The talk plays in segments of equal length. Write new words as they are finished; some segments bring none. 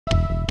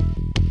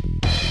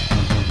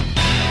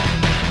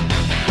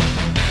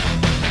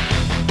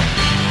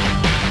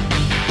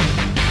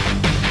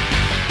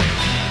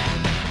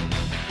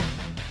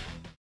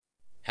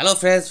Hello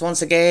friends,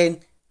 once again,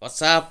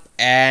 what's up?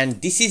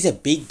 And this is a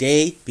big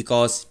day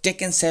because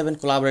Tekken 7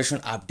 collaboration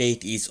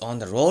update is on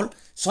the roll.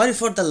 Sorry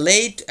for the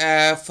late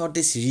for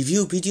this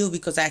review video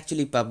because I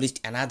actually published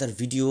another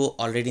video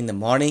already in the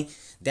morning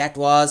that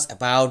was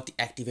about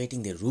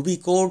activating the ruby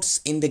codes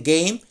in the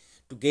game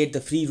to get the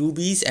free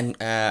rubies and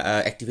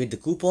activate the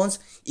coupons.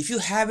 If you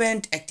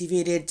haven't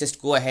activated, just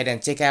go ahead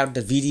and check out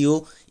the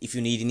video. If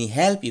you need any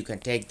help, you can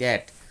take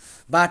that.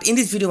 But in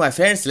this video, my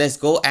friends, let's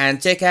go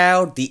and check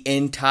out the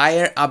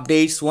entire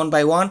updates one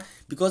by one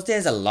because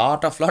there's a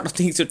lot of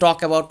things to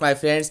talk about, my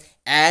friends,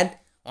 and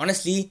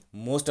honestly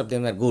most of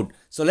them are good.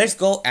 So let's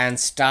go and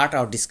start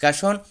our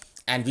discussion.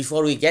 And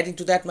before we get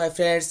into that, my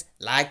friends,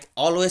 like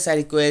always I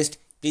request,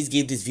 please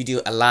give this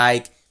video a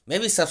like,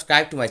 maybe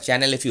subscribe to my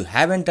channel if you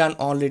haven't done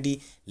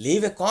already,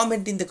 leave a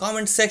comment in the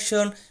comment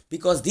section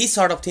because these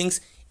sort of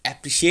things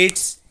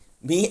appreciates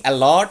me a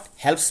lot,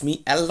 helps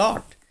me a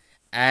lot.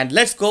 And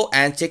let's go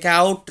and check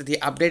out the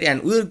update,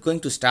 and we're going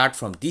to start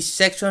from this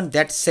section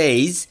that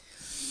says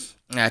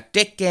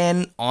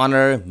Tekken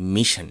Honor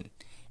Mission.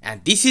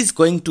 And this is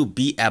going to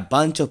be a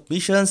bunch of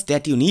missions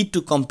that you need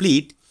to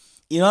complete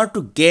in order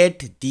to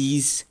get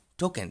these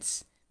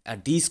tokens,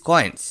 these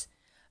coins,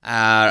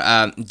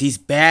 these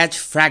badge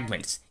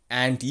fragments,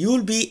 and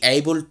you'll be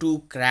able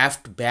to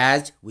craft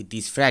badge with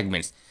these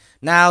fragments.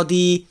 Now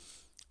the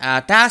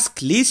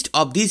task list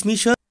of these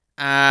missions,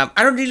 I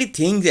don't really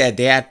think that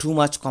they are too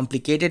much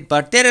complicated,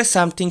 but there are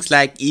some things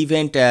like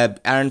event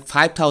earn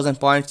 5,000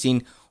 points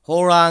in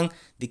Hwoarang,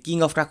 the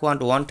King of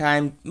Taekwondo one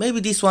time.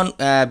 Maybe this one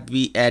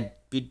be a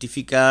bit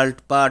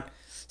difficult, but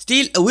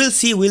still we'll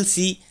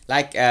see.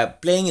 Like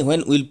playing,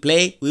 when we'll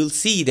play, we'll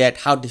see that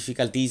how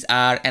difficult these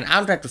are, and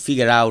I'll try to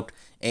figure out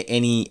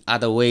any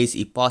other ways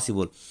if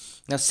possible.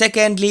 Now,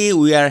 secondly,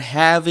 we are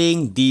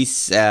having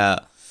this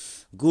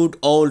good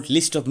old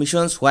list of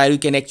missions where you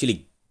can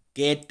actually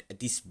get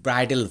this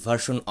bridal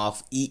version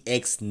of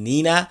EX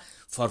Nina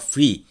for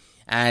free,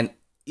 and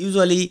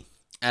usually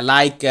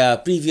like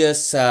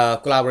previous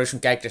collaboration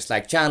characters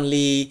like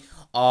Chun-Li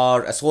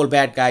or a Soul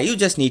Bad Guy, you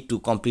just need to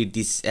complete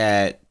these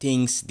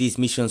these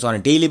missions on a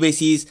daily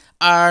basis,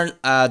 earn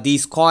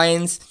these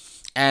coins,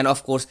 and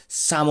of course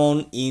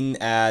summon in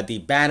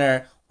the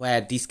banner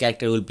where this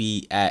character will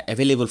be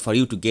available for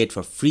you to get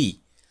for free.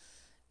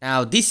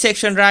 Now this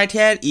section right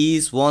here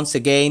is once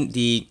again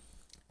the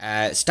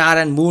Star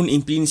and Moon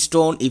Imprint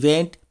Stone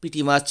event,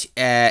 pretty much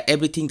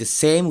everything the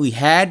same we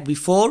had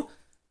before.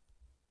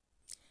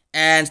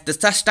 And the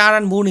Star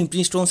and Moon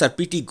Imprint Stones are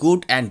pretty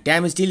good and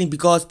damage dealing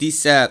because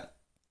this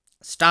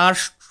Star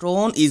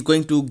Stone is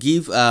going to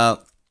give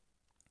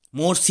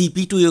more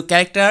CP to your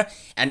character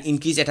and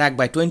increase attack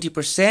by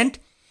 20%.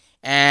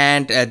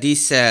 And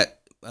this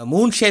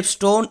Moon Shape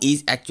Stone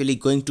is actually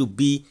going to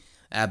be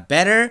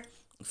better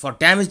for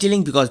damage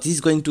dealing because this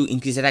is going to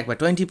increase attack by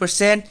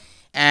 20%.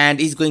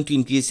 And is going to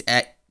increase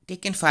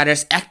Tekken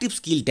fighter's active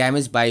skill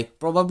damage by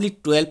probably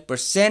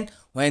 12%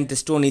 when the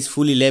stone is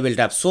fully leveled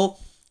up. So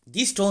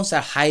these stones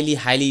are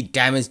highly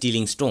damage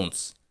dealing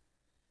stones.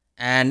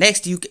 And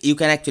next you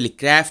can actually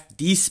craft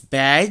this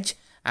badge,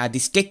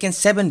 this Tekken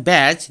 7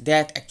 badge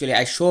that actually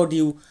I showed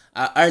you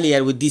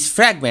earlier with these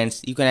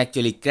fragments. You can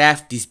actually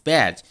craft this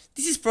badge.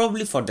 This is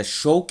probably for the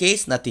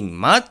showcase, nothing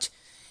much.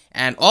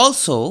 And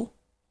also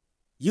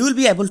you will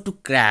be able to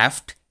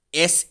craft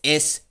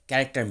SS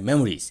character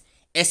memories.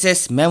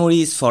 SS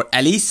memories for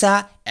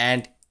Alisa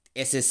and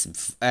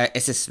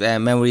SS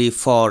memory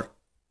for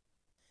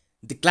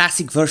the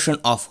classic version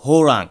of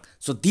Hwoarang.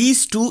 So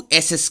these two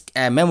SS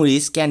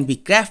memories can be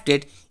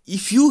crafted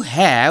if you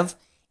have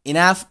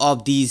enough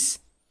of these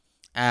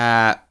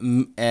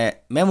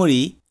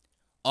memory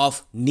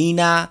of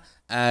Nina,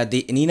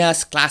 the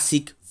Nina's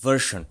classic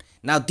version.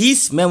 Now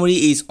this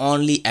memory is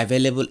only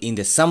available in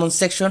the summon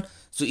section.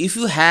 So if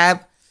you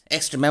have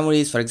extra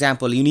memories, for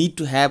example, you need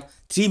to have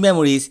 3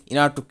 memories in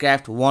order to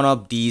craft one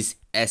of these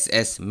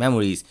SS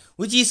memories,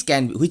 which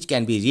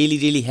can be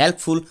really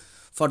helpful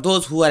for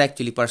those who are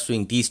actually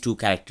pursuing these two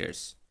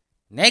characters.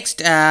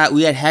 Next,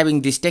 we are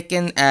having this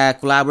Tekken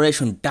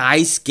collaboration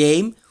dice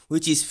game,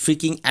 which is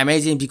freaking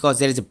amazing because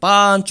there is a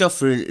bunch of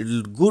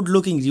good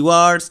looking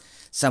rewards,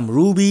 some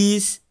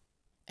rubies,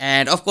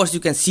 and of course you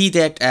can see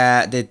that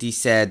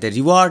the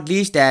reward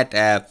list that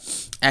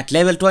at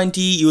level 20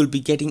 you will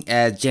be getting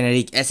a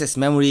generic SS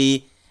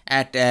memory.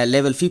 At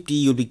level 50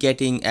 you'll be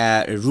getting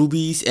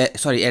rubies, at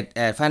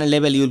final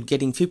level you'll be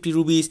getting 50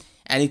 rubies,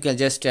 and you can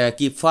just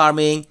keep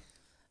farming.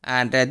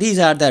 And these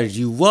are the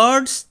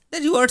rewards. The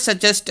rewards are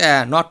just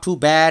not too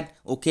bad.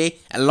 Okay,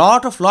 a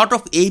lot of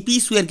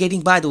APs we are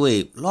getting, by the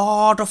way,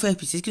 lot of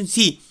APs. You can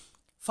see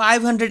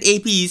 500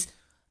 APs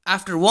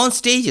after 1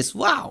 stages.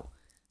 Wow,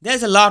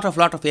 there's a lot of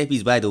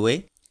APs, by the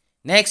way.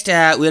 Next, we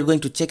are going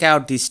to check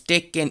out this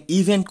Tekken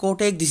event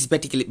Kotek. This is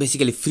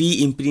basically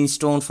free imprint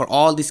stone for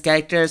all these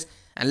characters.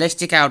 And let's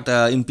check out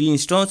the imprint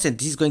stones, and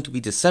this is going to be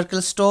the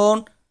circle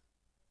stone.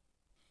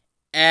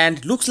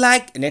 And looks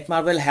like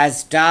netmarble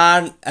has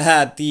done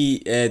a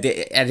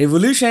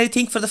revolutionary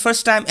thing for the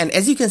first time. And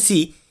as you can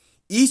see,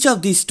 each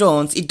of these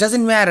stones, it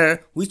doesn't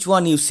matter which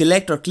one you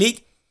select or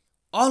click,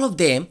 all of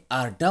them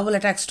are double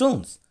attack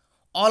stones.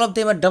 All of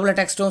them are double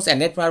attack stones,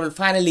 and netmarble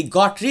finally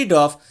got rid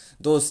of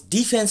those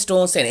defense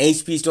stones and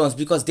HP stones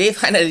because they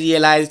finally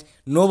realized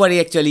nobody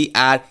actually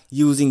are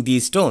using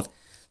these stones.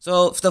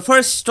 So the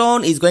first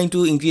stone is going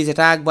to increase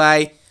attack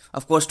by,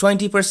 of course,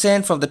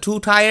 20% from the 2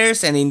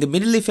 tires, and in the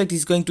middle effect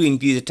is going to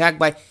increase attack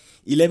by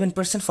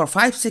 11% for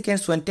 5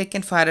 seconds when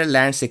Tekken fighter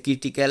lands a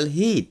critical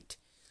hit.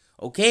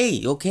 Okay,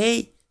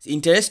 it's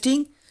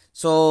interesting.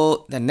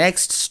 So the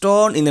next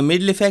stone in the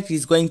middle effect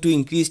is going to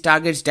increase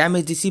target's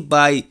damage DC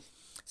by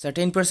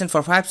 13%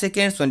 for 5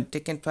 seconds when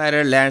Tekken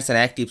fighter lands an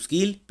active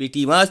skill.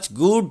 Pretty much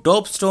good,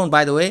 dope stone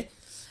by the way.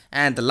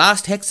 And the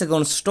last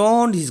hexagon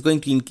stone is going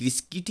to increase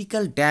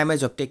critical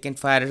damage of Tekken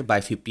fighter by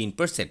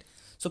 15%.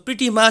 So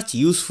pretty much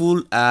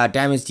useful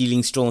damage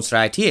dealing stones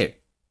right here.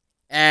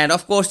 And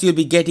of course you'll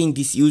be getting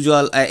this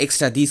usual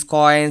extra these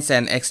coins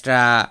and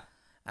extra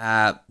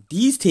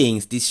these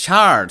things, these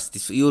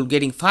shards. You're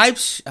getting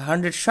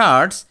 500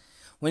 shards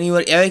when you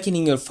are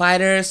awakening your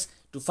fighters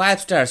to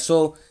 5 stars.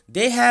 So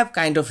they have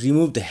kind of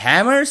removed the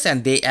hammers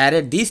and they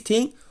added this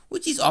thing,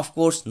 which is of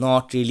course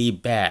not really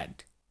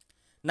bad.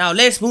 Now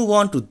let's move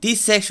on to this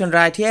section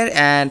right here,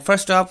 and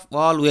first of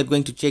all we are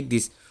going to check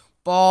this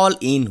Paul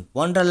in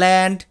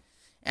Wonderland,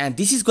 and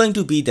this is going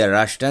to be the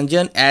rush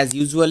dungeon as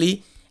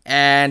usually.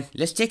 And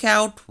let's check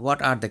out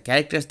what are the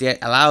characters they are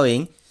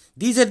allowing.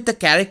 These are the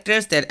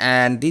characters that,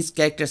 and these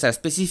characters are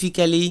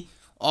specifically,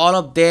 all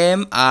of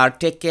them are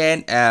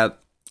Tekken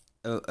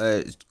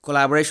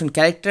collaboration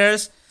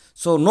characters.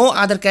 So no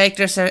other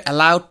characters are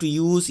allowed to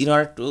use in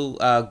order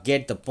to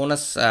get the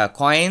bonus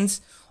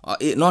coins.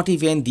 Not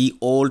even the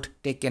old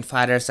Tekken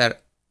fighters are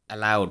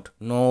allowed.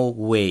 No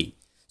way.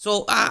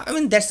 So I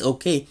mean that's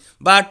okay.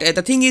 But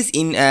the thing is,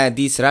 in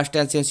these rush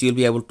dungeons you'll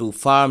be able to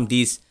farm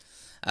these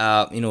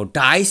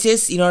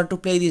dices in order to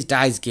play this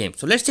dice game.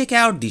 So let's check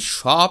out the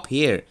shop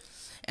here.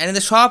 And in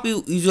the shop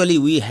usually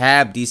we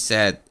have this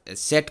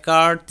set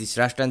card, this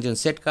rush dungeon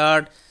set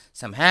card,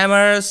 some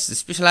hammers,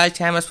 specialized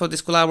hammers for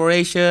this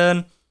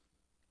collaboration,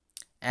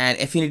 and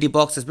affinity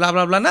boxes, blah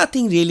blah blah.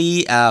 Nothing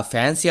really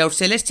fancy I would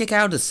say. Let's check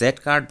out the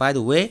set card by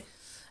the way.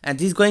 And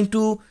this is going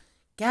to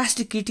cast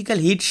a critical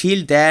hit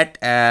shield that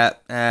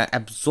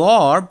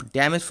absorb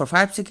damage for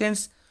 5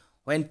 seconds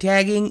when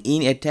tagging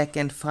in a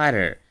Tekken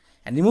fighter,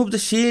 and remove the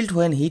shield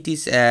when hit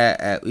is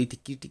with a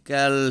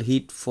critical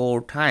hit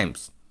 4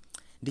 times.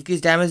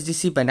 Decrease damage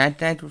DC by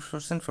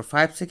 99% for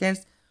 5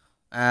 seconds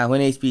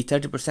when HP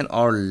 30%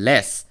 or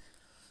less.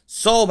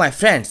 So my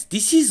friends,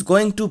 this is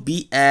going to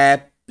be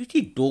a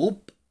pretty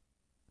dope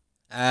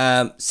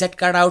set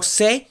card I would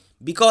say,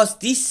 because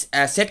this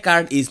set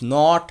card is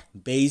not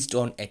based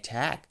on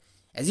attack.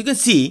 As you can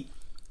see,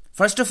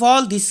 first of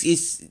all this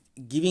is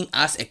giving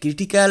us a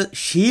critical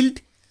shield.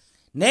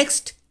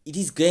 Next, it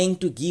is going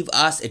to give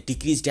us a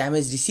decreased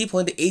damage DC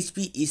when the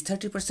HP is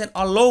 30%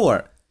 or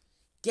lower.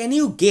 Can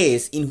you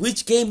guess in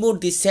which game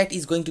mode this set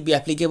is going to be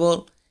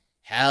applicable?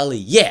 Hell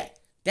yeah!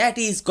 That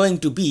is going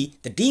to be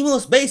the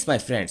Demos base, my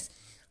friends.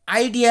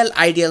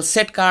 Ideal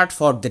set card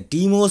for the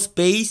Demos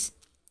base.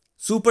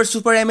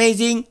 Super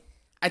amazing.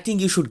 I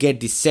think you should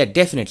get this set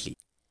definitely.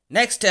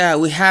 Next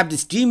we have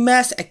this dream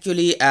match.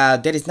 Actually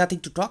there is nothing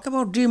to talk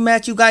about dream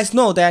match. You guys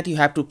know that you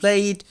have to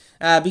play it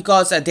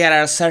because there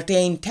are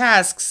certain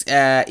tasks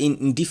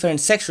in different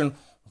sections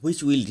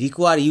which will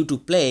require you to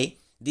play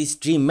this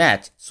dream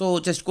match. So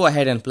just go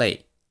ahead and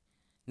play.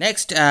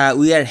 Next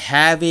we are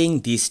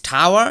having this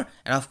tower,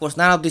 and of course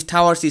none of these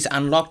towers is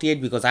unlocked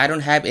yet because I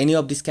don't have any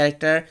of this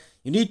character.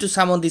 You need to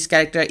summon this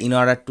character in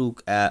order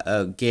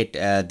to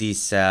get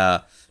these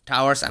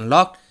towers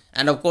unlocked.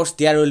 And of course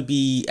there will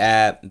be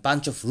a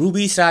bunch of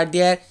rubies right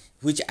there,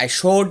 which I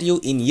showed you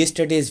in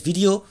yesterday's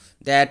video,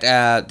 that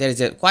there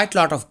is quite a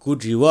lot of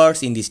good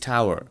rewards in this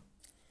tower.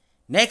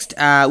 Next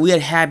we are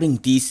having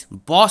this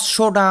boss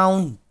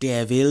showdown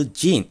Devil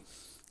Jin.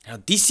 Now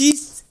this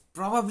is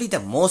probably the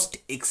most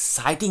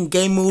exciting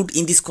game mode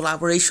in this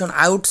collaboration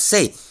I would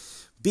say,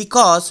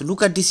 because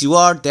look at this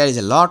reward. There is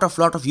a lot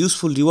of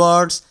useful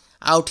rewards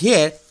out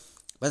here.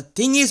 But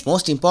the thing is,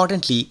 most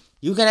importantly,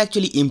 you can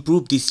actually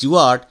improve this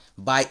reward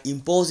by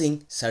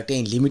imposing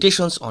certain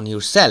limitations on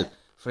yourself.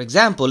 For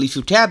example, if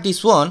you tap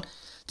this one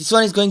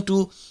is going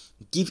to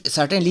give a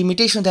certain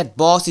limitation that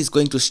boss is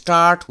going to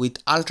start with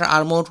ultra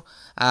armor,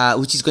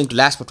 which is going to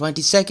last for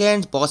 20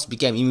 seconds. Boss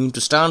became immune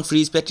to stun,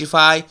 freeze,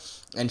 petrify,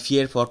 and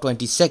fear for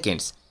 20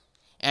 seconds.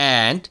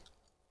 And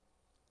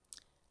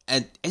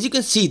as you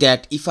can see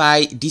that if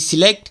I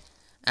deselect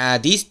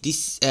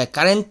this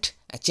current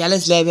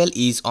challenge level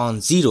is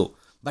on 0.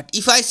 But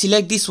if I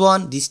select this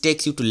one, this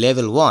takes you to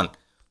level 1.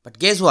 But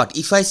guess what?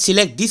 If I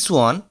select this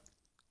one,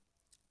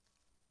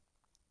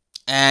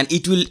 and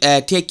it will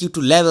take you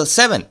to level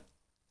 7.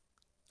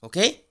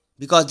 Okay?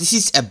 Because this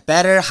is a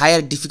better,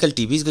 higher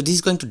difficulty. Because this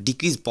is going to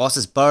decrease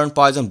bosses' burn,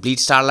 poison, bleed,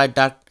 starlight,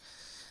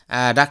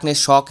 darkness,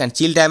 shock, and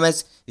chill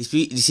damage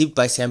received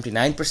by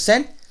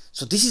 79%.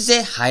 So this is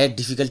a higher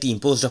difficulty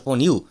imposed upon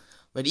you.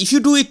 But if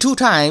you do it 2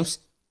 times,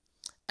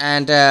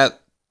 and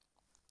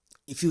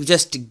if you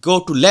just go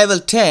to level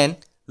 10,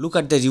 look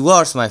at the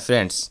rewards, my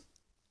friends.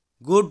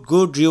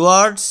 good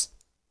rewards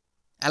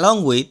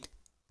along with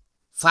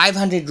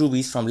 500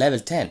 rubies from level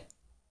 10.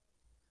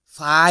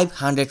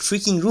 500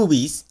 freaking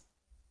rubies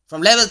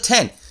from level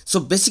 10. So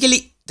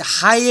basically, the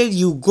higher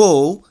you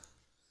go,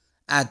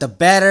 the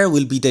better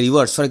will be the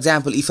rewards. For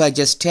example, if I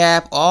just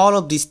tap all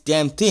of these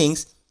damn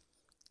things,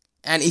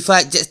 and if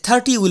I just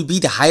 30 will be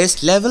the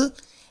highest level,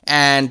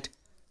 and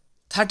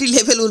 30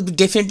 level will be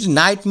definitely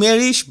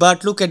nightmarish.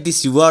 But look at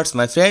these rewards,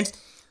 my friends.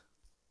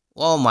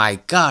 Oh my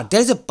god,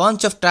 there's a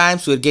bunch of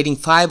times we're getting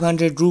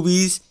 500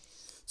 rubies.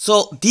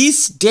 So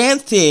this damn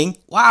thing,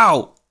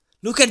 wow,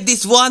 look at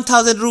this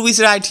 1000 rubies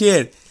right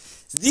here.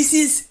 This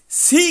is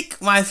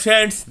sick, my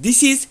friends.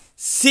 This is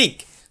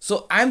sick.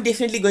 So I'm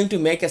definitely going to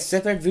make a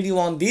separate video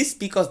on this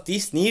because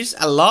this needs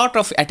a lot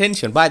of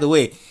attention, by the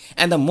way.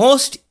 And the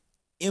most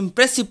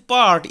impressive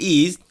part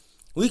is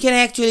we can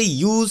actually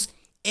use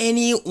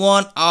any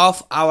one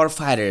of our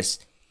fighters,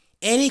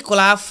 any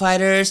collab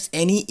fighters,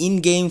 any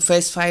in-game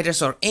phase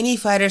fighters, or any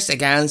fighters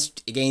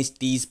against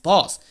these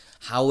boss.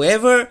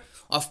 However,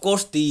 of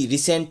course, the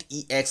recent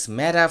EX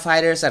meta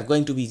fighters are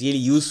going to be really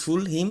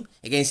useful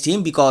against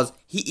him because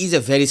he is a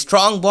very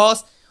strong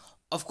boss.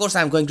 Of course,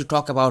 I'm going to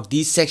talk about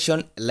this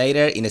section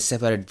later in a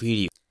separate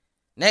video.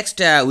 Next,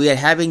 we are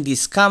having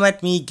this Come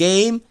At Me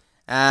game.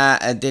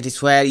 That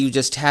is where you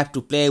just have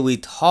to play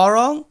with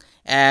Hwoarang,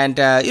 and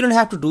you don't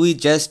have to do it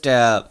just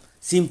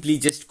simply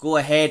just go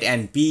ahead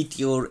and beat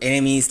your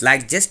enemies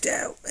like just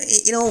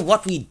you know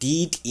what we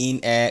did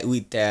in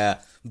with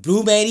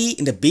Blue Mary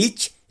in the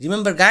beach.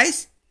 Remember,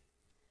 guys?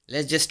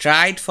 Let's just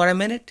try it for a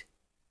minute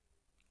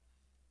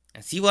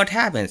and see what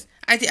happens.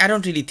 I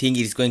don't really think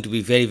it's going to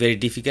be very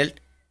difficult.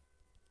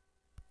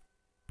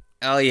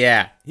 Oh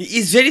yeah, he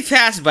is very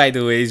fast, by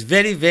the way. He's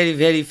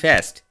very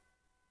fast.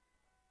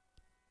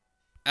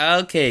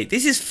 Okay,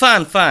 this is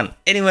fun.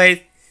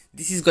 Anyway,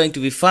 this is going to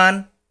be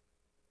fun.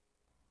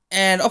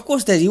 And of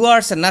course, the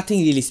rewards are nothing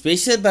really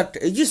special, but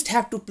you just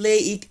have to play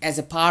it as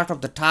a part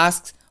of the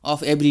tasks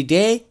of every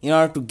day in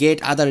order to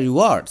get other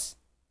rewards.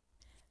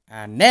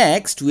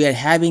 Next, we are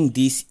having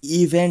this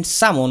event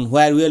summon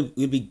where we'll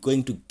be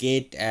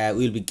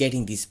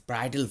getting this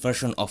bridal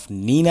version of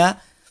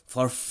Nina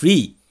for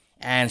free.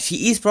 And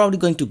she is probably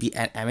going to be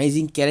an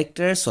amazing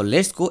character, so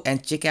let's go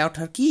and check out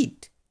her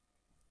kit.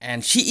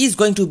 And she is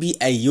going to be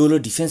a YOLO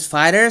defense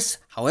fighter.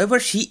 However,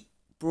 she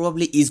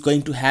probably is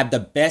going to have the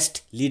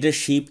best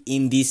leadership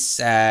in this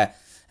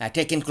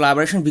Tekken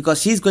collaboration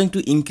because she is going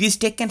to increase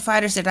Tekken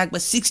fighters attack by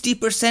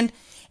 60%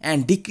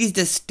 and decrease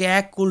the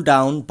stack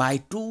cooldown by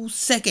 2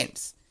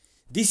 seconds.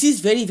 This is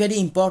very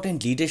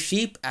important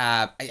leadership.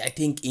 I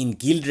think in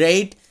guild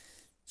raid,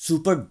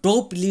 super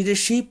dope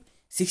leadership.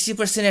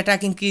 60%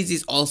 attack increase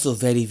is also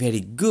very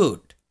good.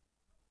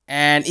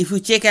 And if we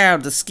check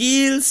out the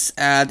skills,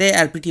 they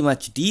are pretty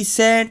much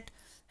decent.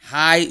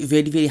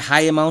 Very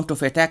high amount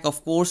of attack,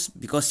 of course,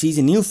 because she's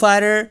a new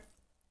fighter.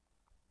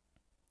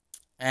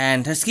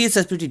 And her skills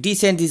are pretty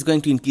decent. This is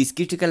going to increase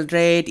critical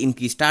rate,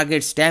 increase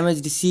targets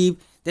damage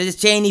received. There's a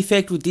chain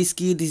effect with this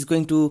skill. This is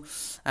going to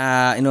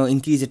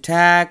increase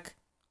attack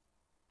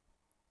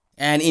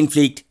and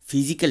inflict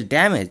physical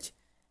damage.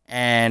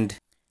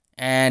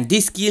 And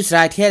these skills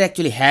right here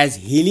actually has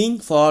healing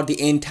for the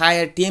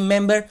entire team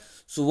member.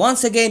 So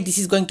once again, this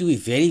is going to be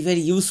very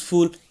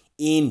useful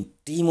in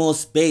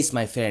Demo's base,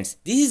 my friends.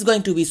 This is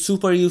going to be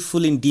super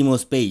useful in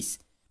Demo's base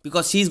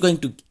because she's going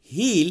to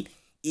heal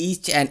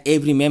each and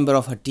every member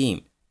of her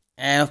team.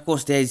 And of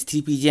course, there is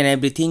 3PG and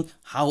everything.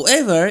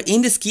 However,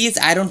 in the skills,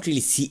 I don't really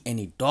see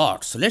any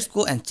dots. So let's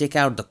go and check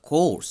out the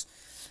cores.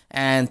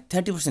 And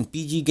 30%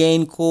 PG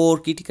gain, core,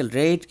 critical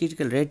rate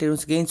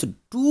gain. So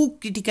 2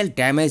 critical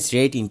damage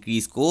rate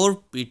increase, core,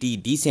 pretty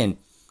decent.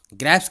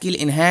 Grab skill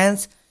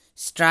enhance,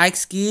 strike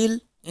skill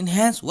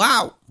enhance.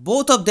 Wow,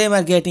 both of them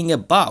are getting a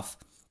buff.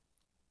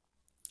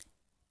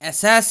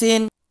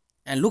 Assassin,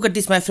 and look at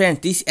this, my friends,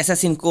 this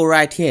assassin core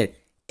right here.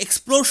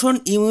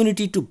 Explosion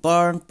immunity to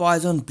burn,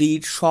 poison,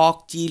 bleed,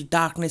 shock, chill,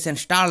 darkness and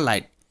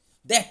starlight.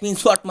 That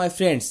means what, my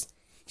friends?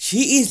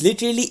 She is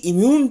literally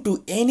immune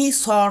to any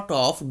sort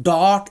of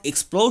dot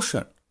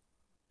explosion.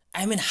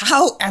 I mean,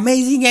 how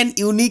amazing and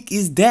unique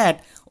is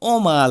that? Oh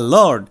my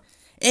lord.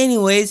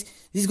 Anyways,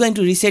 this is going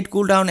to reset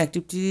cooldown,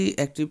 active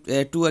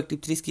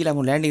 3 skill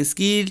upon landing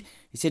skill.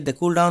 Reset the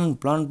cooldown,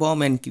 blunt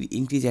bomb and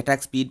increase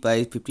attack speed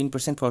by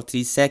 15% for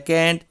 3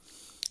 seconds.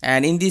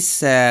 And in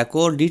this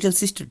core detail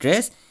sister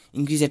dress,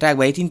 increase attack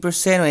by 18%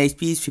 when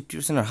HP is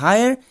 50% or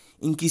higher.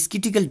 Increase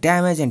critical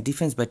damage and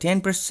defense by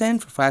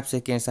 10% for 5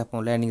 seconds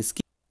upon landing skill.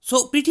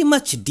 So pretty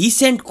much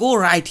decent core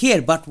right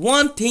here, but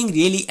one thing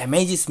really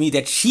amazes me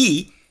that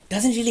she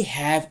doesn't really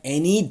have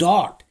any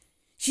dot.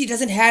 She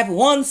doesn't have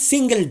one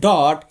single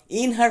dot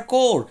in her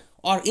core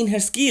or in her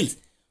skills,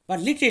 but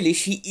literally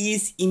she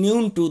is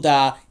immune to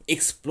the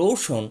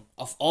explosion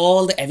of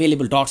all the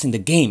available dots in the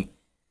game.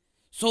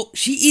 So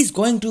she is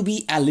going to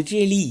be a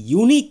literally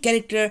unique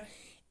character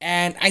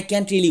and I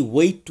can't really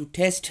wait to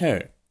test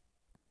her.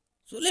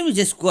 So let me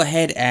just go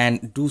ahead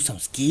and do some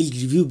skill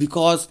review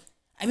because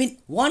I mean,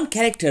 one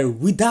character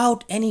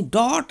without any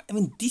dot, I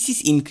mean, this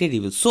is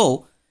incredible.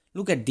 So,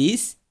 Look at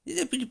this. This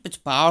is a pretty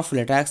much powerful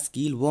attack.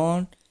 Skill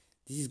 1.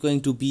 This is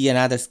going to be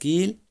another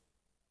skill.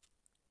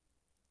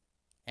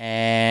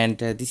 And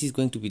this is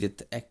going to be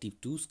the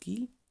active 2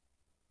 skill.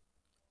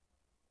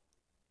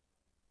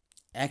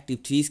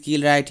 Active 3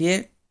 skill right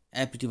here.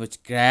 I pretty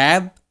much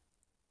grab.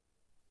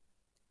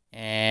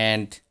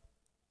 And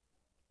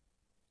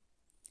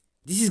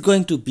this is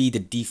going to be the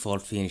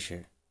default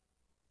finisher.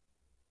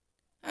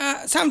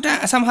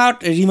 Somehow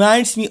it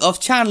reminds me of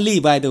Chun-Li,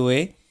 by the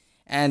way.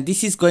 And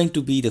this is going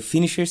to be the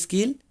finisher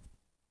skill.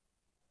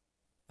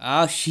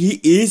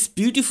 She is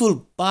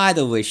beautiful, by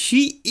the way.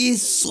 She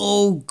is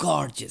so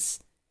gorgeous.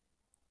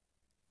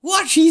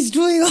 What she's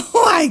doing,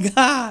 oh my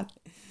god.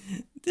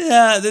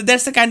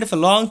 That's a kind of a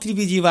long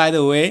 3PG, by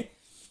the way.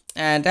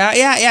 And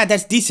yeah,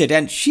 that's decent.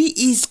 And she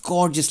is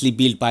gorgeously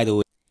built, by the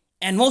way.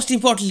 And most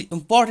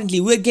importantly,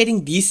 we're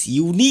getting this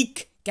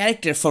unique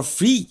character for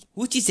free,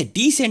 which is a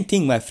decent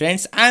thing, my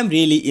friends. I'm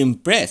really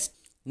impressed.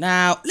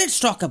 Now, let's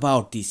talk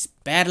about this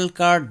battle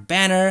card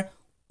banner.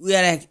 We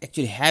are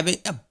actually having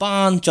a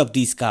bunch of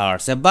these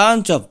cards, a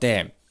bunch of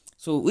them.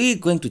 So we're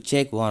going to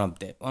check one of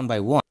them, one by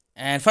one.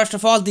 And first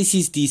of all, this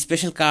is the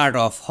special card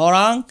of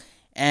Hwoarang.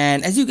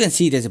 And as you can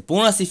see, there's a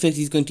bonus effect.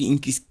 It's going to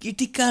increase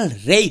critical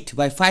rate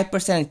by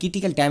 5% and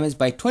critical damage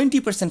by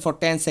 20% for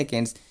 10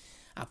 seconds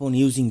upon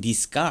using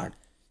this card,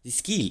 this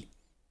skill.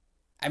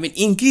 I mean,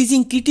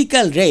 increasing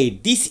critical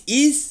rate, this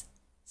is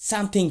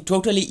something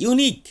totally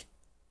unique.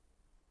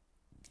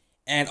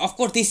 And of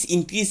course, this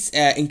increased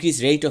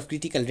rate of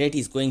critical rate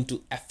is going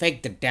to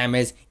affect the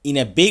damage in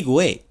a big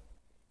way.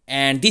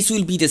 And this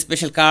will be the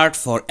special card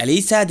for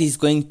Alisa. This is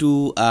going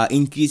to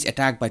increase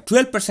attack by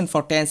 12%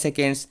 for 10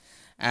 seconds.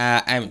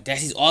 And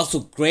that is also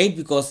great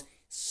because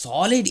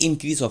solid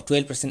increase of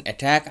 12%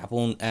 attack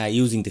upon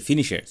using the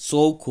finisher.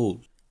 So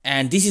cool.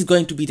 And this is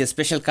going to be the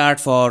special card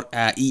for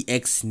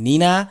EX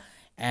Nina.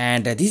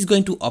 And this is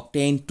going to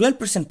obtain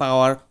 12%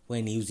 power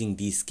when using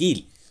this skill.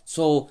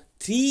 So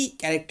 3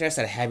 characters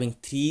are having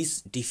 3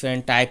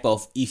 different type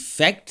of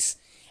effects.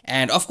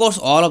 And of course,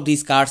 all of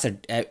these cards are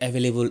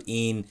available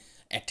in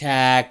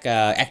attack,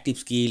 active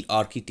skill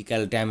or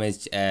critical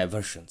damage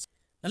versions.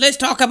 Now let's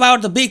talk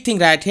about the big thing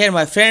right here,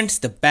 my friends,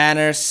 the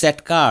banner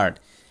set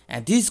card.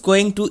 And this is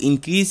going to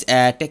increase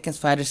Tekken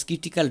fighter's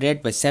critical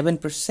rate by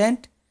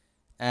 7%.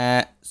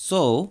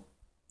 So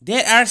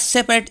there are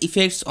separate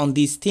effects on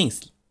these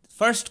things.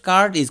 First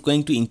card is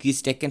going to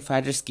increase Tekken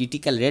fighter's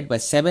critical rate by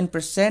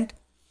 7%.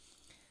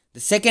 The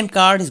second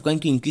card is going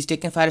to increase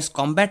Tekken fighter's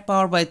combat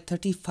power by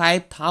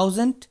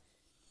 35,000.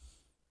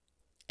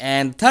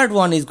 And third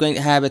one is going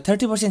to have a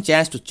 30%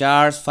 chance to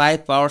charge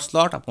 5 power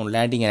slot upon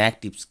landing an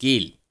active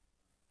skill.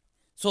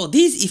 So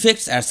these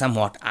effects are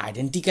somewhat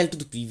identical to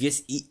the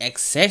previous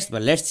EX sets,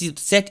 but let's see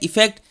the set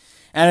effect.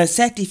 And a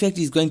set effect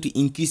is going to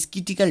increase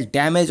critical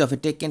damage of a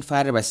Tekken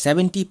fighter by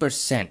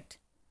 70%.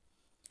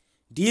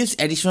 Deals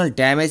additional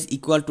damage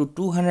equal to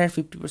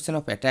 250%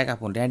 of attack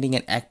upon landing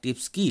an active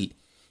skill.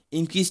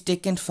 Increase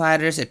Tekken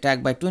fighter's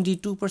attack by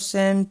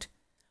 22%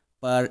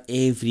 per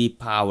every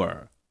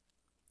power.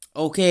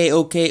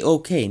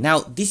 Okay. Now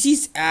this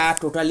is a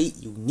totally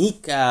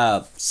unique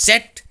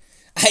set.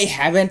 I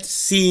haven't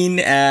seen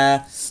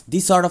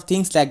these sort of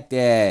things like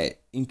the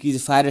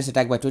increase fighter's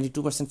attack by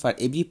 22% for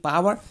every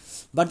power.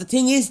 But the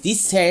thing is,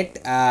 this set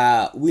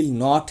will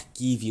not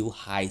give you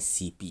high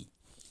CP.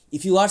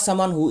 If you are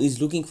someone who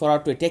is looking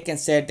forward to a Tekken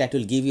set that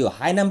will give you a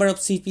high number of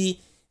CP,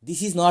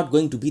 this is not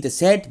going to be the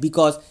set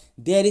because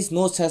there is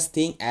no such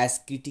thing as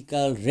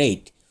critical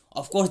rate.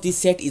 Of course, this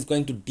set is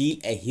going to deal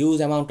a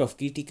huge amount of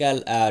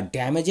critical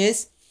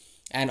damages,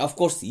 and of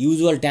course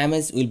usual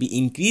damage will be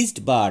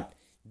increased, but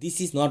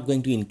this is not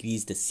going to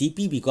increase the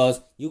CP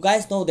because you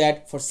guys know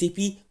that for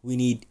CP we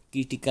need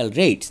critical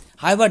rates.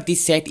 However,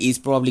 this set is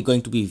probably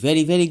going to be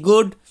very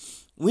good.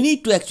 We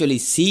need to actually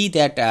see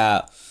that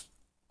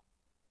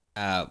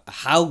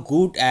how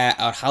good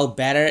or how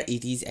better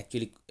it is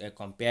actually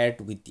compared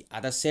with the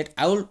other set.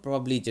 I will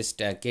probably just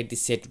get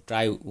this set to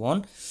try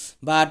one,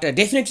 but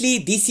definitely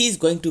this is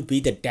going to be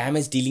the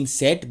damage dealing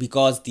set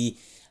because the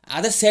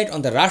other set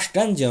on the Rush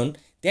Dungeon,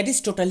 that is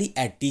totally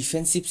a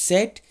defensive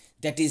set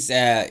that is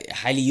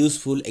highly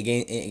useful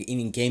again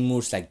in game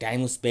modes like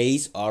Dynamo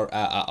Space or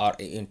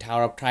in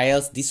Tower of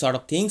Trials, these sort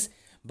of things.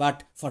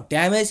 But for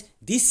damage,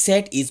 this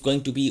set is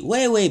going to be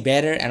way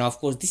better, and of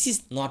course this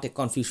is not a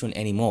confusion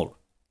anymore.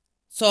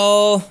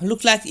 So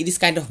looks like it is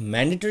kind of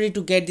mandatory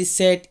to get this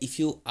set if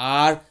you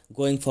are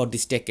going for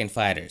these Tekken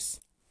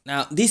fighters.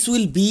 Now this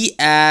will be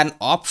an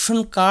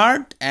option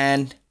card,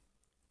 and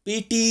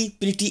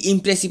pretty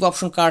impressive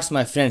option cards,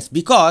 my friends,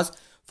 because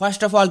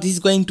first of all, this is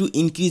going to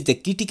increase the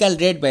critical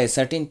rate by a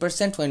certain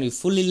percent when we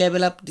fully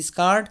level up this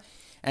card,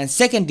 and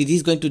secondly, this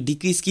is going to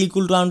decrease skill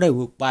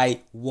cooldown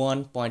by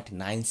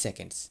 1.9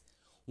 seconds.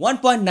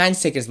 1.9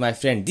 seconds, my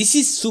friend. This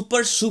is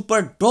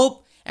super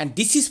dope. And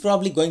this is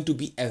probably going to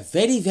be a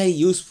very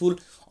useful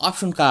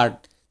option card.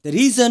 The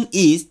reason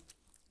is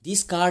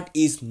this card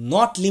is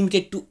not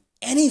limited to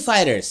any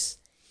fighters.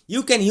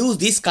 You can use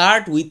this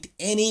card with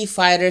any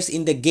fighters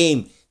in the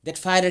game. That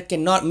fighter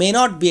may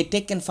not be a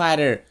Tekken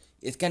fighter.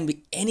 it can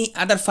be any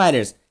other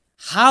fighters.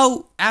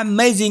 How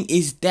amazing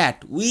is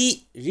that?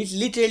 We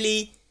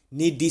literally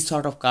need these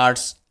sort of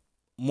cards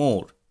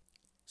more.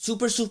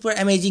 Super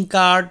amazing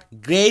card,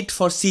 great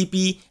for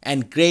CP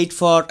and great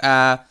for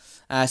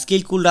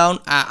skill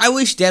cooldown. I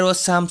wish there was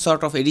some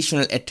sort of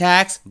additional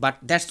attacks, but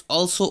that's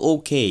also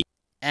okay.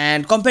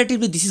 And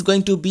comparatively, this is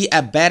going to be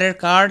a better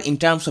card in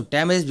terms of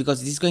damage,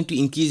 because this is going to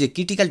increase the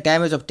critical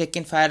damage of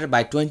Tekken fighter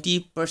by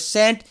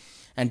 20%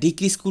 and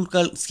decrease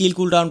skill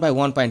cooldown by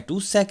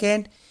 1.2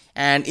 seconds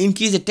and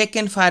increase the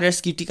Tekken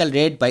fighter's critical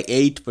rate by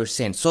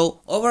 8%.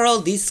 So overall,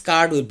 this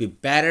card will be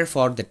better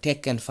for the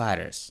Tekken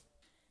fighters.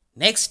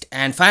 Next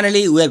and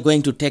finally, we are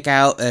going to take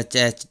a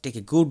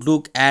good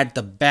look at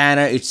the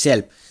banner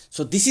itself.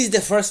 So this is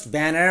the first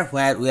banner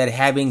where we are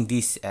having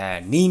this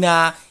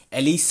Nina,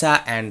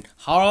 Alisa and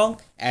Hwoarang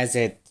as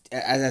a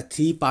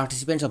 3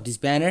 participants of this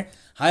banner.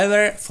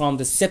 However, from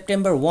the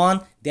September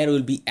 1, there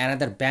will be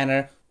another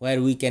banner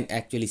where we can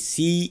actually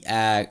see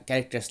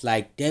characters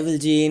like Devil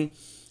Jin,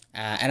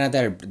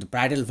 the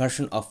bridal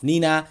version of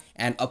Nina,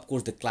 and of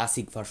course the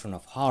classic version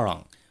of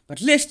Hwoarang.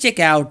 But let's check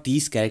out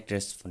these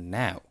characters for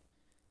now.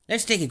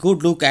 Let's take a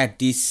good look at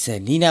this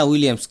Nina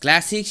Williams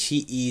classic. She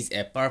is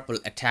a purple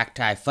attack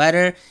type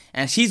fighter,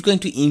 and she's going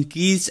to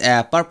increase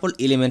purple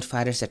element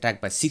fighters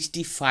attack by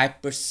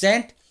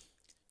 65%.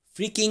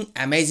 Freaking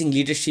amazing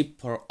leadership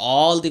for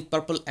all the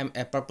purple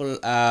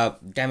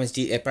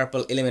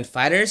element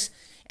fighters,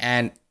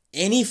 and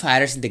any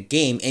fighters in the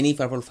game, any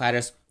purple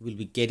fighters will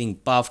be getting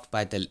buffed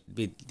by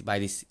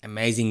this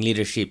amazing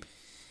leadership.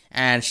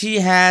 And she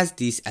has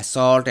this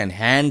assault and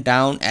hand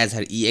down as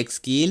her EX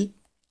skill.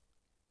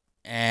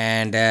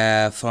 And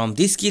from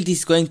this skill, this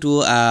is going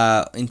to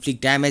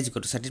inflict damage, go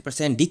to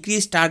 30%,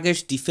 decrease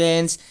target's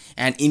defense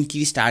and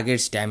increase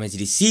target's damage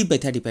received by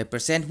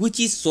 35%,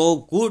 which is so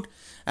good.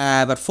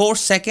 But 4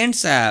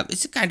 seconds,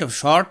 it's a kind of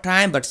short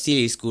time, but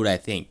still it's good, I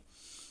think.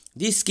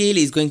 This skill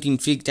is going to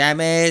inflict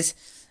damage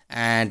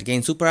and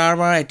gain super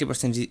armor,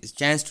 80%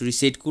 chance to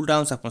reset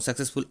cooldowns upon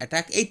successful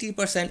attack.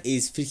 80%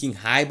 is freaking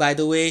high, by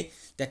the way.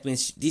 That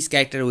means this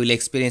character will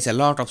experience a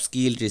lot of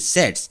skill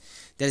resets.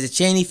 There is a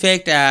chain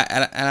effect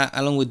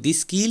along with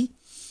this skill,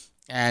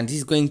 and this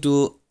is going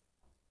to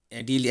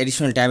deal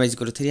additional damage,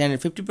 go to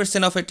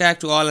 350% of attack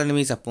to all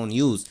enemies upon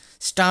use.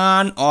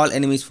 Stun all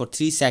enemies for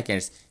 3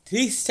 seconds.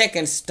 3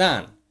 seconds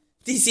stun.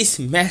 This is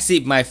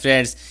massive, my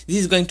friends. This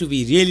is going to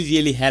be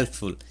really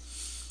helpful.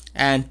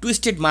 And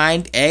Twisted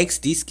Mind X,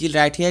 this skill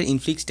right here,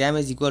 inflicts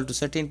damage equal to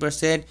certain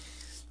percent,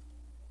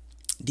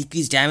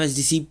 decrease damage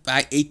received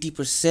by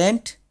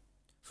 80%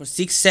 for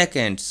 6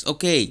 seconds.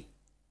 Okay.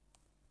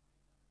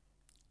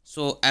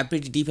 So a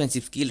pretty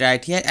defensive skill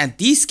right here, and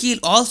this skill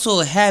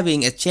also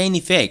having a chain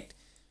effect.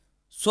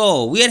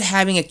 So we are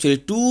having actually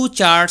 2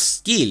 charge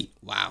skill.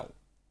 Wow,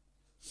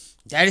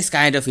 that is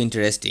kind of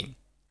interesting.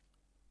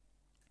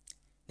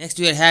 Next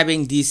we are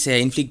having this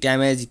inflict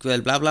damage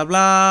equal blah blah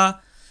blah,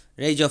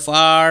 Rage of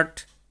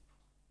Art.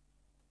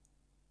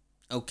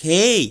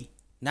 Okay,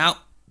 now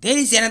there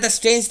is another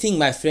strange thing,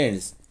 my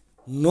friends.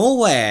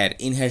 Nowhere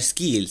in her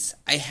skills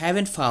I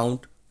haven't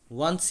found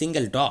one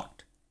single dot.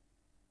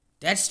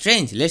 That's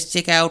strange. Let's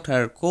check out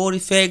her core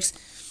effects.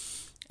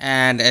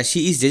 And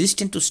she is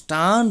resistant to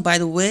stun, by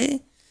the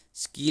way.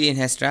 Skill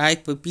enhanced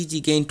right for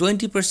PG gain,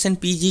 20%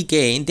 PG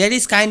gain. That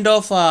is kind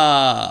of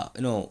a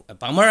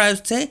bummer, I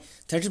would say.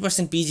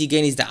 30% PG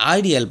gain is the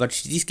ideal, but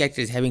this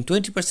character is having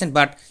 20%.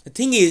 But the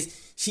thing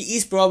is, she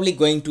is probably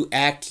going to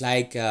act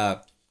like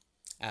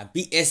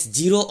BS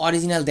Zero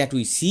original that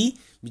we see.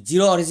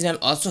 Zero original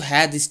also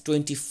had this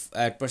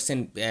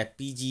 20%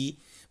 PG,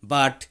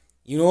 but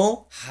you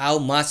know how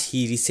much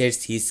he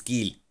resets his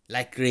skill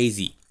like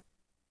crazy.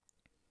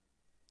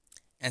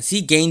 And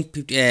she gained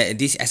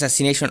this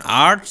assassination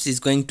arts is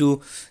going to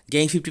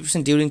gain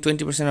 50% during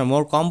 20% or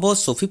more combos.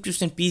 So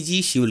 50%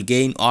 PG she will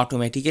gain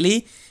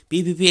automatically.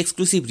 PvP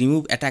exclusive,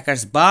 remove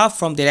attacker's buff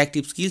from their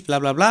active skills, blah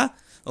blah blah.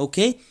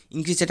 Okay,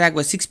 increase attack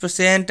by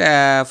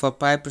 6% for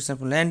 5%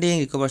 from landing,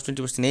 recovers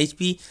 20%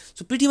 HP.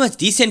 So pretty much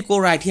decent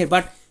core right here,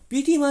 but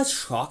pretty much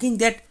shocking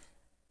that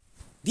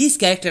this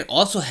character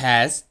also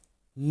has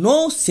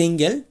no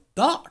single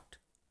dot.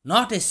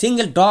 Not a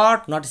single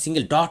dot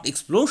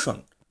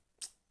explosion.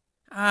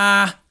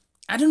 I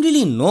don't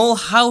really know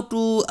how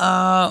to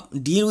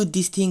deal with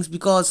these things,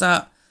 because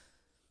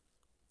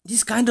this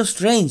is kind of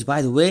strange,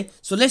 by the way.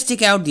 So let's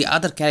check out the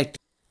other character,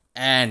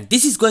 and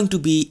this is going to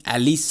be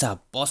Alisa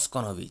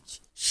Boskonovich.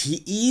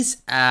 She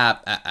is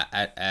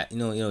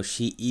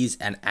she is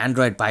an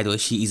android, by the way.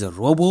 She is a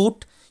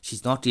robot.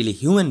 She's not really a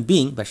human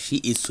being, but she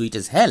is sweet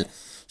as hell.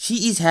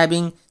 She is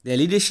having the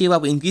leadership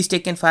of increased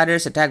Tekken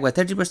fighters attack by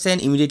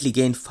 30%, immediately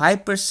gain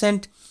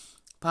 5%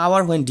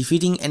 power when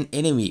defeating an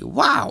enemy.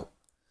 Wow,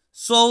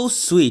 so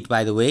sweet,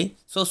 by the way.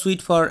 So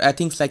sweet for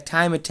things like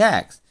time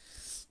attacks.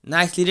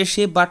 Nice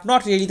leadership, but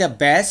not really the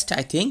best,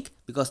 I think,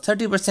 because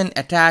 30%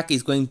 attack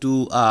is going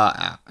to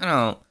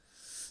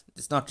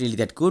it's not really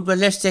that good. But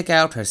let's check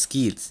out her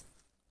skills.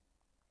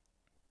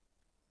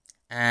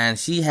 And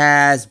she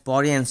has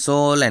body and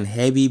soul and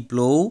heavy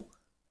blow.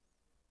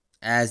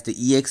 as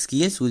the EX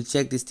skills. We'll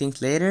check these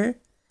things later.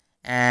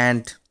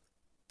 And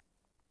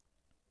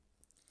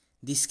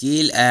this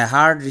skill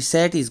hard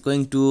reset is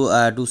going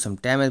to do some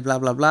damage, blah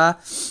blah blah.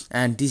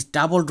 And this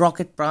double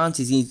rocket punch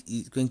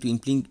is going to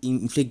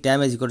inflict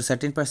damage equal to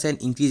certain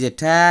percent, increase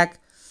attack,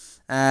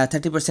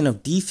 30%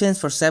 of defense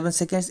for 7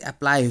 seconds,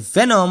 apply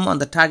venom on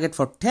the target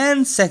for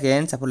 10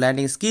 seconds upon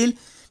landing skill,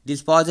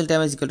 deals poison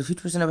damage equal to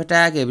 50% of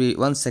attack every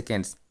 1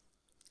 second,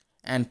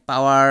 and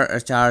power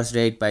charge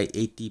rate by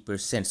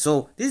 80%.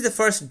 So this is the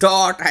first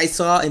dot I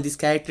saw in this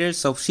character.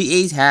 So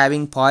she is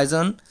having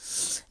poison,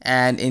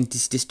 and in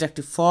this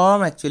destructive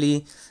form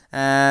actually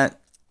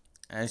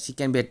she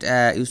can be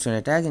used to an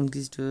attack,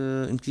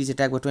 increase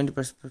attack by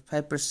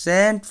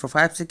 25% for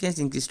 5 seconds,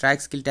 increase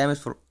strike skill damage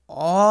for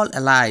all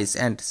allies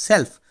and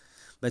self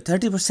by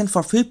 30%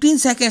 for 15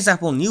 seconds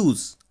upon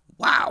use.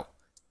 Wow,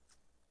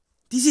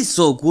 this is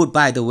so good,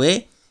 by the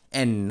way.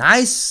 And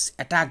nice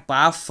attack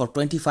buff for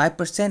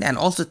 25%, and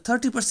also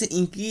 30%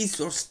 increase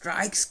for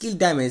strike skill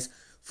damage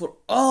for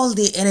all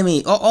the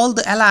enemy or all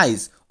the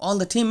allies, all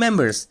the team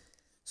members.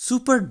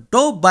 Super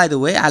dope, by the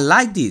way. I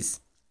like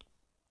this.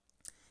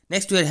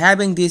 Next we are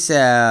having this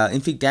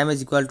inflict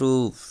damage equal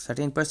to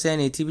 13%,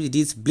 ATP,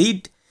 this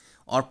bleed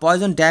or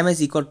poison damage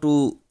equal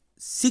to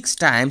 6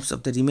 times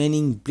of the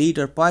remaining bleed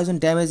or poison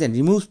damage, and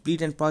removes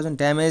bleed and poison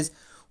damage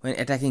when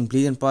attacking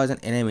bleed and poison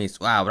enemies.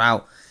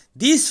 Wow.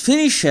 This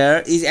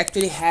finisher is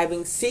actually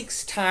having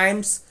 6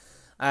 times,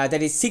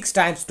 that is 6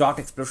 times dot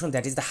explosion.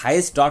 That is the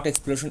highest dot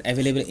explosion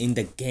available in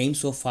the game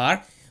so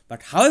far.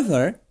 But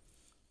however,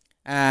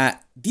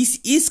 this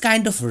is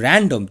kind of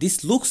random.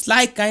 This looks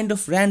like kind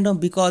of random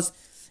because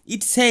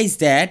it says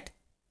that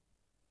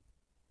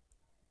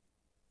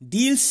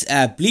deals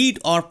bleed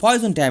or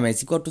poison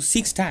damage equal to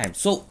 6 times.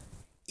 So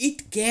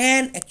it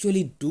can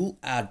actually do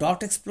a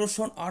dot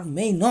explosion or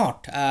may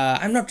not.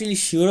 I'm not really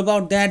sure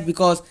about that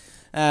because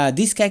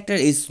this character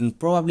is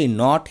probably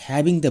not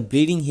having the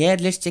bleeding here.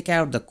 Let's check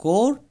out the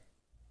core.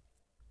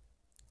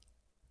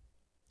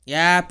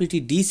 Yeah,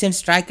 pretty decent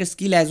striker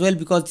skill as well,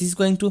 because this is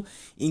going to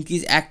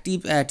increase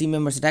active team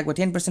members attack by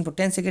 10% for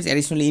 10 seconds.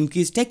 Additionally,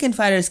 increase Tekken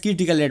fighter's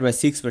critical rate by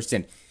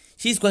 6%.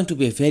 She's going to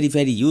be a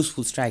very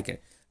useful striker.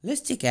 Let's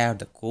check out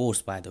the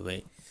cores, by the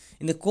way.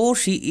 In the core,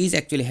 she is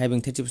actually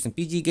having 30%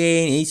 PG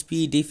gain,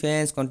 HP,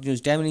 defense, continuous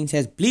damage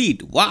enhanced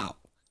bleed. Wow!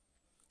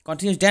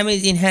 Continuous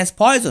damage enhanced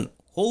poison.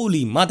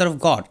 Holy mother of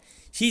God.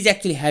 She's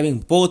actually having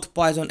both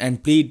poison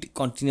and bleed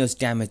continuous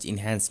damage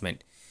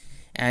enhancement.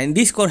 And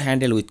this core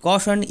handled with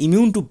caution.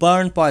 Immune to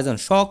burn, poison,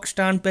 shock,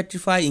 stun,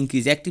 petrify,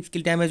 increase active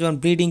skill damage on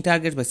bleeding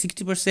targets by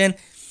 60%,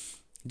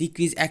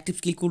 decrease active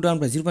skill cooldown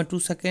by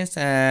 0.2 seconds,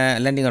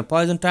 landing on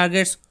poison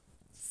targets.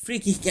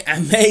 Freaking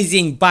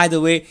amazing, by the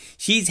way.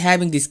 She's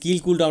having the skill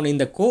cooldown in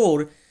the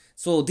core,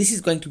 so this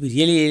is going to be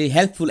really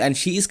helpful, and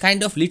she is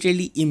kind of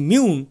literally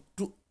immune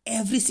to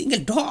every single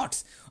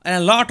dots and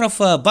a lot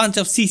of bunch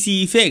of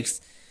CC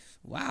effects.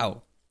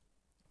 Wow.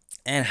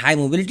 And high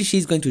mobility, she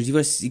is going to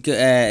recover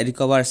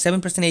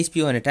 7%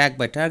 HP on attack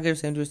by target,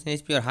 70%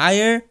 HP or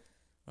higher.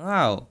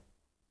 Wow.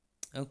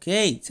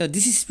 Okay, so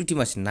this is pretty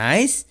much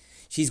nice.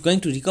 She's going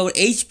to recover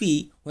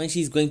HP when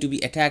she's going to be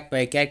attacked by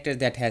a character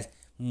that has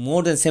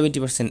more than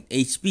 70%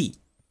 HP.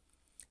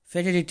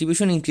 Fatal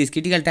retribution, increase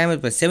critical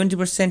damage by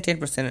 70%,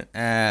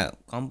 10%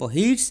 combo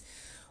hits.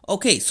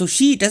 Okay, so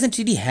she doesn't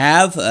really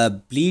have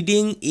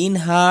bleeding in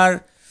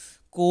her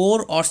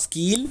core or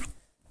skill.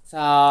 So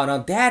now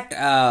that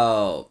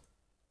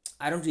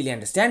I don't really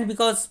understand,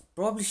 because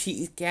probably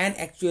she can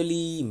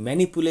actually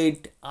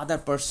manipulate other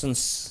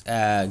person's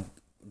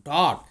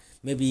dot.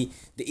 Maybe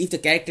if the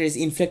character is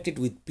infected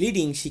with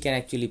bleeding, she can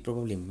actually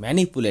probably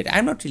manipulate.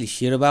 I'm not really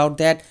sure about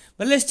that,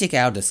 but let's check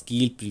out the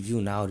skill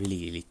preview now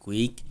really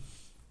quick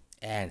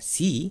and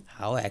see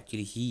how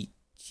actually she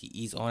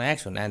is on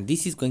action. And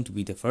this is going to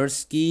be the first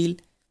skill.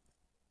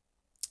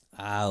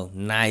 Wow,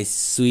 nice,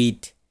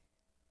 sweet.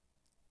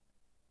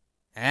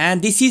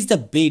 And this is the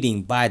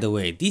bleeding, by the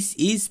way. This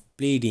is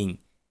bleeding.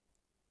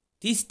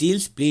 This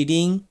deals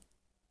bleeding.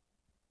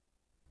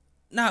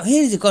 Now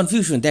here is a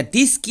confusion, that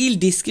this skill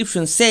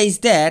description says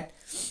that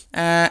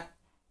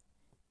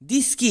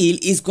this skill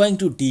is going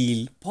to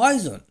deal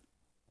poison.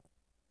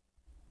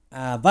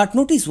 But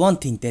notice one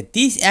thing, that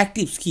this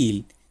active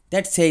skill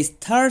that says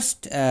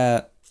thirst,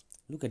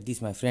 look at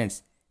this my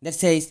friends, that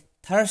says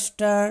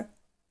thruster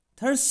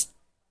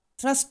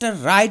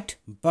right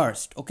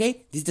burst.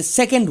 Okay, this is the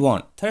second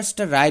one,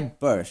 thruster right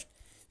burst.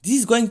 This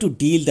is going to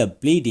deal the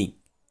bleeding.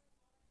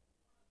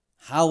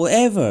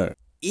 However,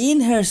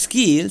 in her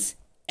skills,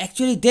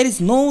 actually there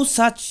is no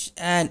such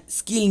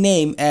skill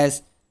name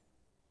as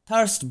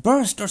thirst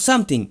burst or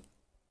something.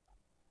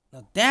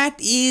 Now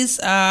that is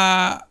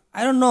I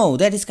don't know,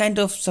 that is kind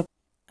of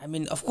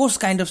of course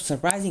kind of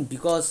surprising,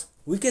 because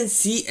we can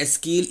see a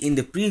skill in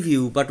the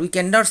preview but we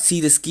cannot see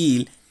the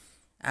skill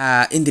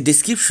in the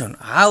description.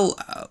 How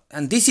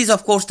and this is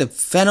of course the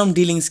venom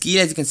dealing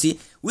skill. As you can see,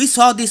 we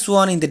saw this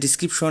one in the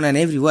description and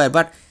everywhere,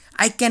 but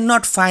I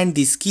cannot find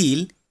this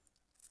skill.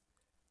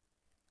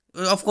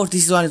 Of course,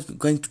 this one is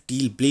going to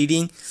deal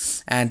bleeding,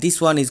 and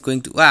this one is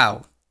going to,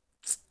 wow,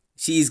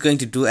 she is going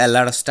to do a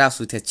lot of stuff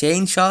with her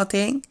chainsaw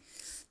thing.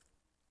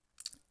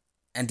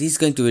 And this is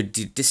going to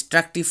be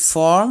destructive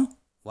form.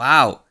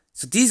 Wow.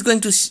 So this is going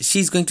to,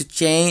 she's going to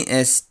change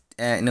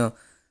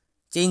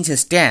change her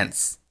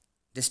stance.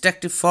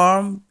 Destructive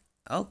form.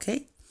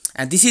 Okay.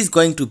 And this is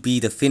going to be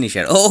the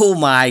finisher. Oh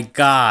my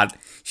god.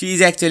 She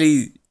is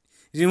actually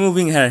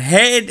removing her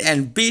head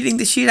and beating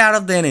the shit out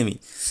of the enemy.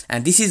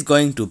 And this is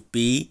going to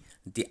be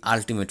the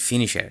ultimate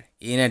finisher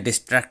in a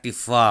destructive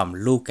form.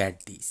 Look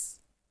at this.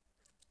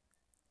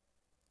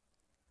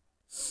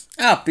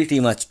 Pretty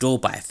much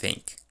dope, I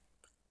think.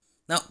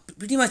 Now,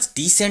 pretty much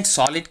decent,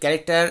 solid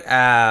character.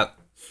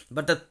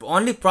 But the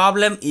only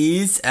problem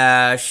is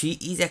she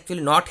is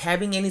actually not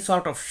having any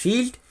sort of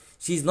shield.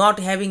 She's not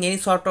having any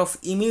sort of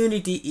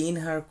immunity in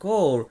her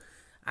core.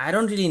 I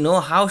don't really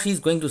know how she's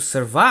going to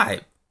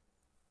survive.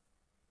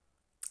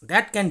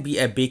 That can be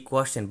a big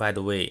question, by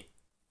the way.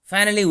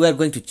 Finally, we are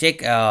going to check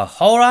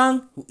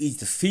Hwoarang, who is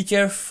the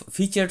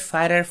featured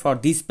fighter for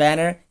this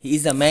banner. He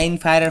is the main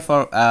fighter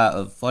for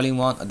Volume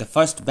 1, the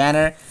first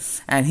banner.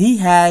 And he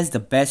has the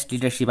best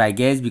leadership, I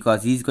guess,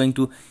 because he's going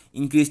to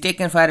increase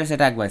Tekken fighters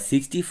attack by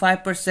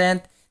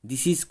 65%.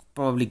 This is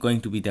probably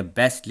going to be the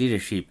best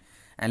leadership.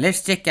 And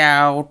let's check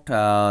out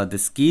the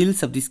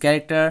skills of this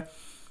character.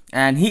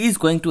 And he is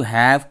going to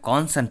have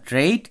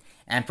concentrate.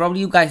 And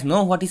probably you guys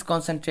know what is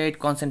concentrate.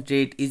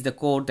 Concentrate is the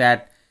code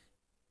that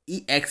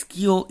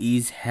EXKO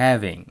is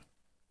having.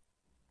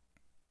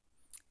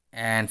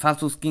 And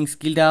Falco's King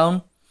skill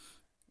down.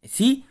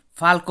 See,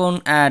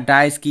 Falcon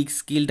dice kick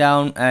skill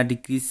down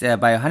decrease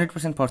by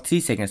 100% for 3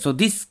 seconds. So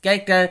this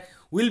character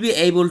will be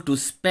able to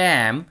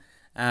spam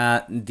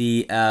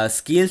the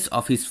skills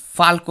of his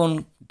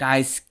Falcon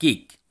dice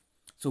kick.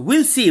 So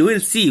we'll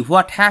see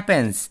what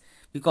happens,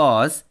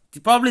 because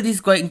probably this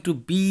is going to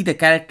be the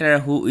character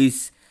who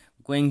is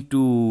going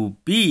to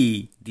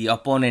be the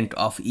opponent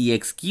of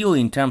EXKO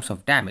in terms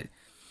of damage.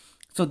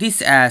 So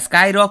this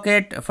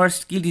skyrocket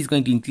first skill is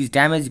going to increase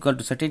damage equal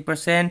to certain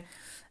percent.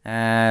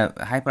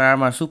 Hyper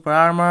armor, super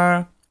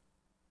armor.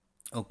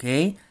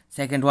 Okay.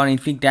 Second one,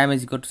 inflict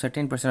damage equal to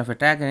certain percent of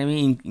attack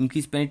enemy.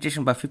 Increase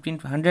penetration by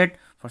 1500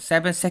 for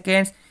 7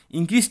 seconds.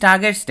 Increase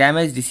targets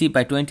damage received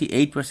by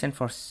 28%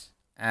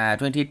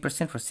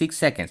 for 6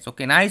 seconds.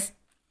 Okay, nice.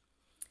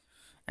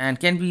 And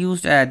can be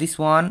used this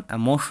one, a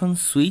motion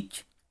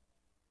switch.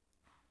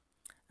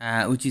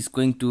 Which is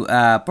going to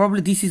probably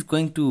this is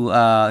going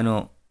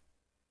to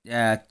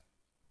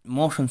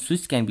motion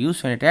switch can be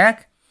used for an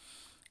attack.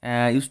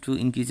 Used to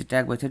increase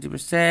attack by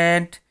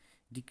 30%,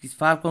 decrease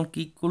Falcon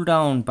kick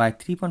cooldown by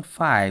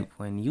 3.5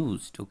 when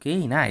used.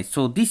 Okay, nice.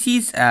 So this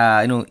is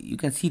you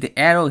can see the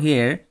arrow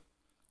here.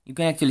 You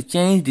can actually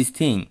change this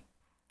thing.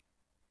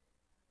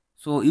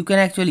 So you can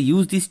actually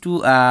use this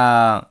to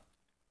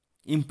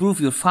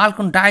improve your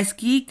Falcon dice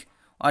kick,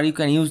 or you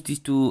can use this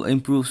to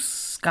improve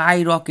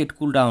skyrocket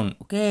cooldown.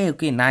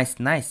 Okay,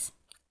 nice.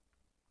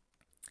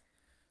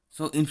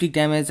 So inflict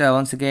damage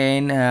once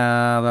again,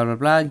 blah blah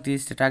blah.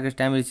 This the target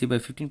damage received by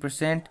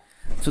 15%.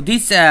 So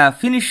this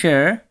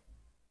finisher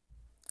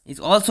is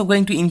also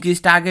going to increase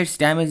target's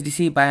damage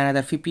received by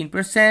another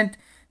 15%.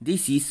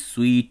 This is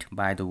sweet,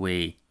 by the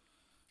way.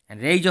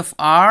 And Rage of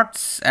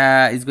Arts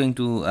is going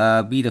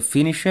to be the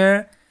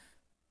finisher,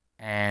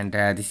 and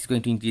this is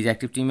going to increase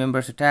active team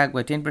members' attack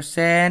by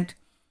 10%.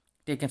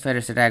 Tekken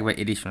fighters attack by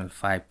additional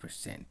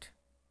 5%.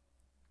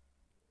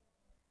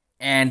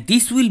 And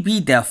this will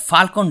be the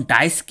Falcon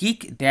dice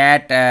kick.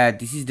 That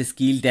this is the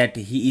skill that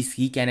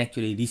he can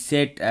actually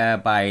reset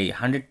by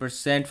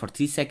 100% for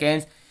 3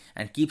 seconds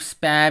and keep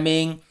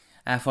spamming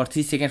for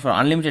 3 seconds for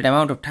unlimited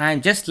amount of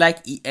time, just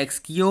like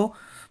EXKO.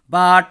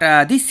 But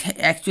this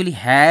actually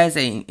has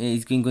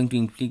is going to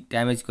inflict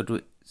damage equal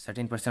to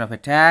certain percent of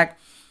attack.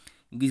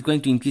 It is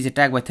going to increase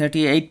attack by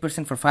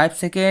 38% for 5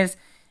 seconds.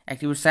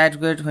 Activate side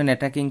grid when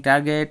attacking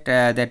target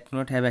that do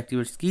not have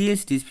activate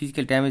skills. This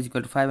physical damage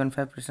equal to 5 and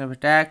 5% of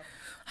attack.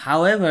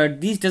 However,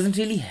 this doesn't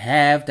really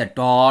have the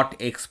dot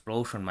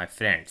explosion, my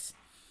friends.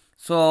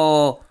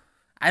 So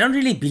I don't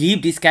really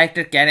believe this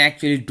character can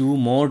actually do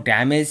more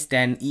damage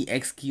than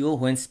EXKO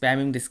when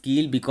spamming the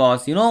skill,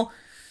 because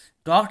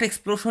dot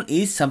explosion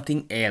is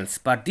something else,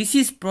 but this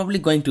is probably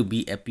going to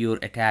be a pure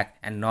attack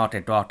and not a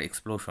dot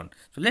explosion.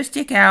 So let's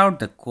check out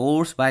the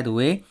cores, by the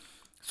way.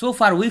 So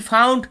far we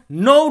found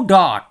no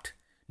dot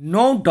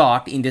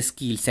in the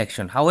skill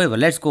section. However,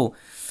 let's go.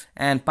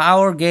 And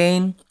power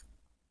gain,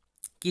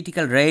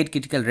 critical rate,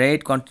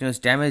 continuous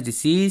damage,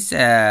 disease,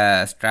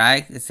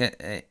 strike,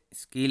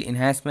 skill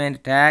enhancement,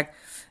 attack.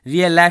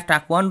 Real life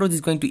taekwondo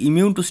is going to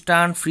immune to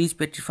stun, freeze,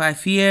 petrify,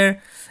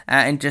 fear,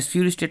 enters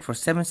fury state for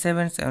 7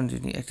 seconds,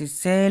 active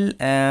cell,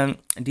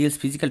 deals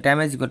physical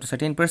damage equal to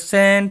certain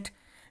percent,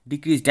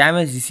 decrease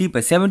damage received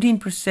by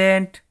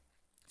 17%,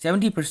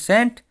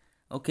 70%.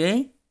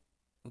 Okay,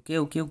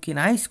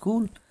 nice,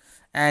 cool.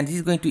 And this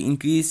is going to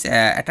increase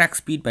attack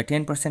speed by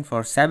 10%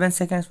 for 7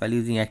 seconds while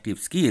using active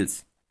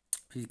skills.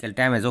 Physical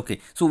damage. Okay,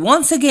 so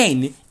once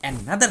again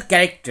another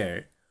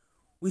character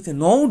with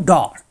no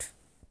dot.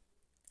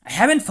 I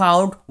haven't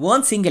found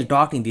one single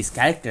dot in this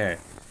character.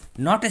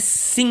 not a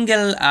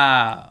single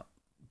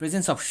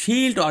presence of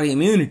shield or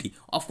immunity.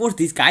 Of course,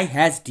 this guy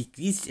has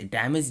decreased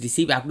damage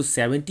received up to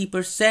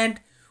 70%,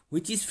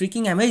 which is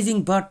freaking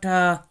amazing, but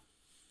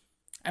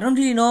I don't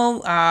really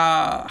know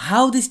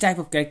how this type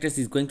of characters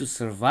is going to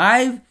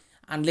survive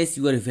unless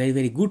you are a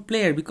very good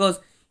player, because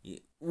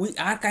we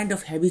are kind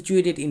of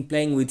habituated in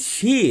playing with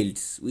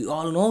shields. We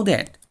all know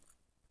that.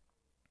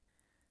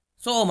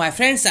 So my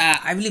friends,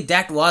 I believe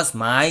that was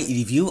my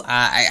review.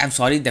 I'm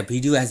sorry the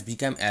video has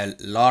become a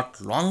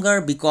lot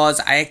longer because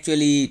I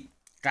actually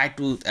tried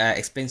to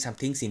explain some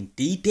things in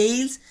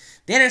details.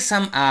 There are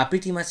some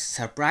pretty much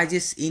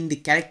surprises in the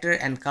character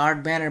and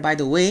card banner, by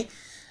the way.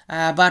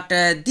 But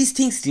these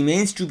things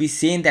remains to be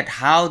seen, that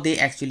how they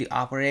actually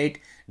operate.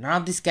 None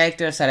of these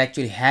characters are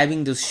actually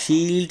having those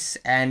shields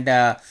and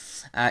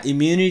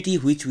immunity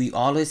which we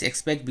always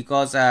expect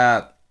because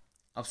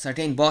of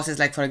certain bosses,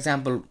 like for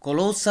example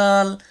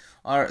Colossal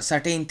or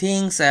certain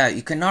things.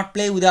 You cannot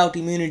play without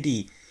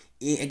immunity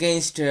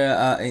against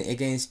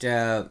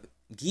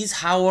Geese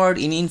Howard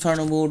in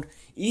Inferno mode.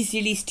 It is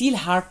really still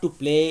hard to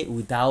play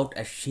without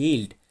a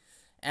shield,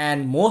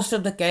 and most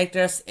of the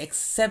characters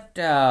except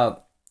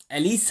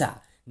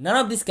Alisa, none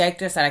of these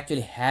characters are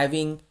actually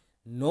having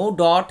no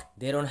dot.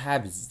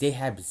 They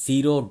have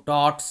 0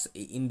 dots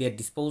in their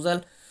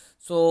disposal.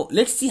 So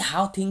let's see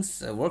how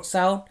things works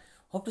out.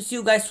 Hope to see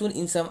you guys soon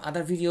in some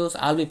other videos.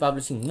 I'll be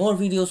publishing more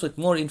videos with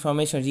more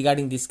information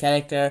regarding this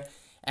character,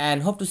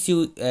 and hope to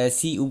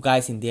see you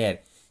guys in there.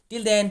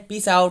 Till then,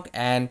 peace out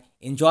and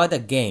enjoy the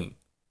game.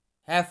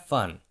 Have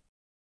fun.